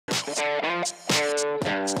Hi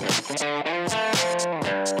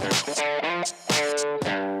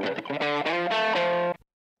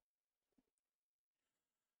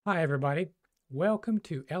everybody, welcome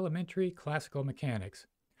to Elementary Classical Mechanics,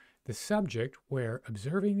 the subject where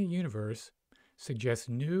observing the universe suggests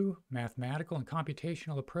new mathematical and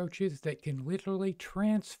computational approaches that can literally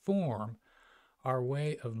transform our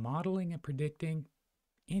way of modeling and predicting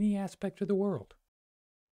any aspect of the world.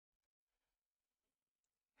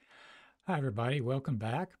 Hi everybody, welcome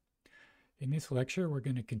back. In this lecture, we're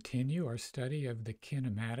going to continue our study of the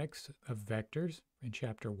kinematics of vectors in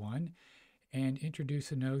Chapter 1 and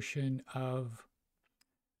introduce a notion of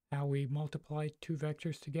how we multiply two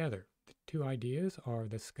vectors together. The two ideas are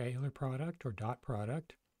the scalar product or dot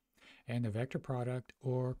product and the vector product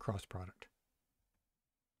or cross product.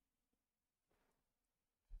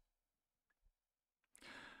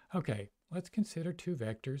 Okay, let's consider two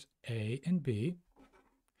vectors A and B,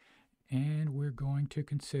 and we're going to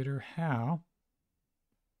consider how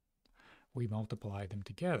we multiply them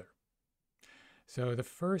together. So the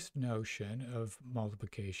first notion of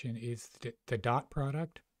multiplication is the dot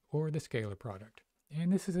product or the scalar product.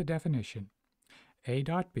 And this is a definition. A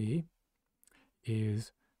dot B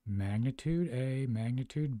is magnitude A,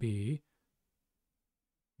 magnitude B,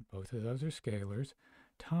 both of those are scalars,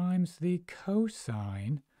 times the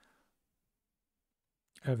cosine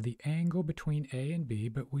of the angle between A and B,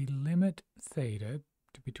 but we limit theta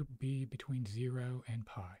to be between 0 and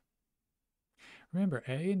pi. Remember,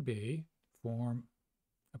 A and B form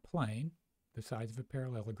a plane the size of a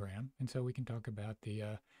parallelogram, and so we can talk about the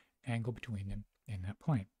angle between them in that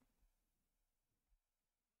plane.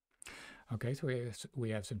 Okay, so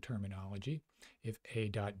we have some terminology. If A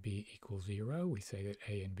dot B equals 0, we say that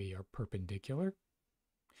A and B are perpendicular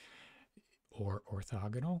or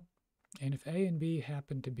orthogonal. And if A and B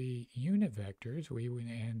happen to be unit vectors,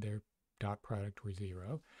 and their dot product were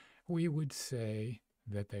 0, we would say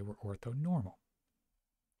that they were orthonormal.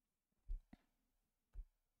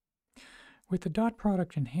 With the dot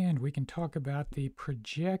product in hand, we can talk about the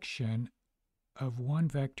projection of one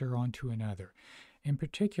vector onto another. In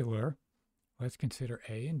particular, let's consider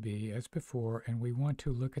A and B as before, and we want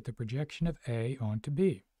to look at the projection of A onto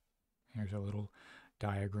B. Here's a little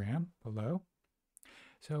diagram below.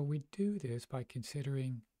 So we do this by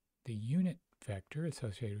considering the unit vector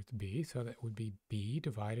associated with B, so that would be B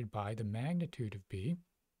divided by the magnitude of B,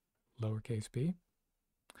 lowercase b,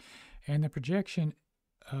 and the projection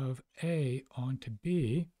of A onto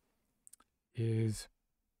B is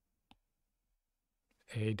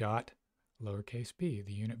A dot lowercase b,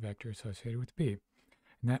 the unit vector associated with B.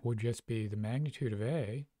 And that would just be the magnitude of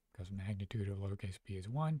A, because the magnitude of lowercase b is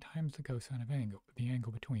 1, times the cosine of the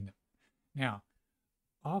angle between them. Now,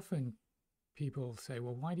 often people say,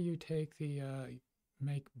 well, why do you take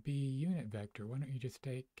make B unit vector? Why don't you just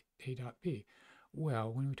take A dot B?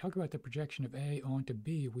 Well, when we talk about the projection of A onto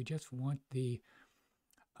B, we just want the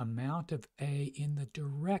amount of A in the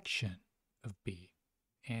direction of B.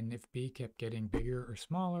 And if B kept getting bigger or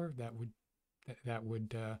smaller, that would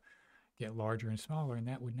get larger and smaller, and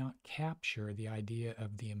that would not capture the idea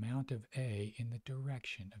of the amount of A in the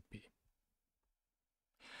direction of B.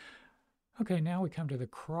 Okay, now we come to the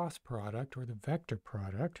cross product or the vector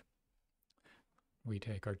product. We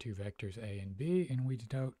take our two vectors A and B and we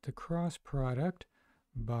denote the cross product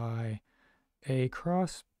by A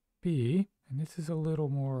cross B, and this is a little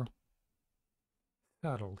more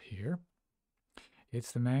subtle here.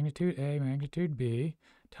 It's the magnitude A, magnitude B,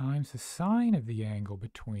 times the sine of the angle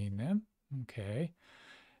between them. Okay.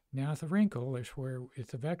 Now the wrinkle is where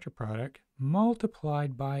it's a vector product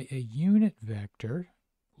multiplied by a unit vector,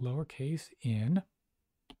 lowercase n,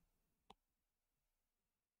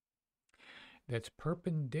 that's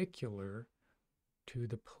perpendicular to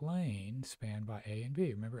the plane spanned by A and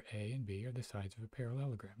B. Remember, A and B are the sides of a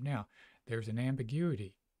parallelogram. Now, there's an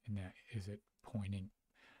ambiguity in that. Is it pointing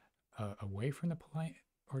away from the plane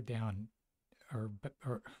or down, or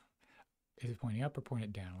is it pointing up or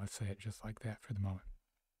pointing down? Let's say it just like that for the moment.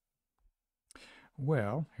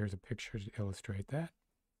 Well, here's a picture to illustrate that.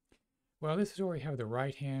 Well, this is where we have the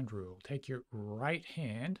right hand rule. Take your right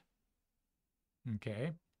hand,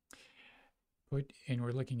 okay, and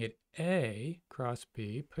we're looking at A cross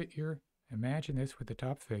B. Imagine this with the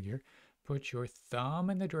top figure. Put your thumb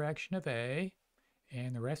in the direction of A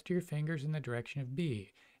and the rest of your fingers in the direction of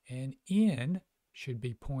B. And N should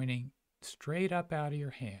be pointing straight up out of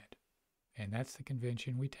your hand. And that's the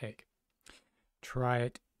convention we take. Try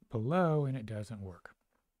it below and it doesn't work.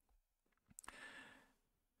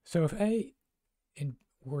 So if A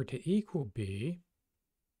were to equal B,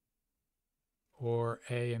 or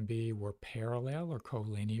A and B were parallel or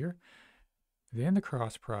collinear, then the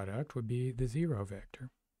cross product would be the 0 vector.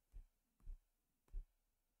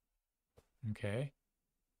 Okay?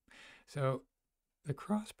 So the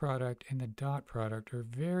cross product and the dot product are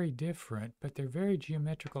very different, but they're very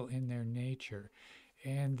geometrical in their nature,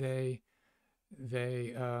 and they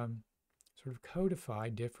sort of codify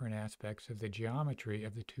different aspects of the geometry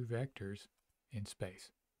of the two vectors in space.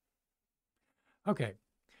 Okay,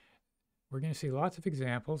 we're going to see lots of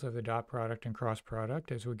examples of the dot product and cross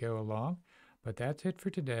product as we go along, but that's it for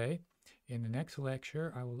today. In the next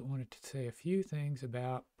lecture, I will want to say a few things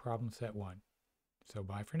about problem set 1. So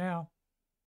bye for now.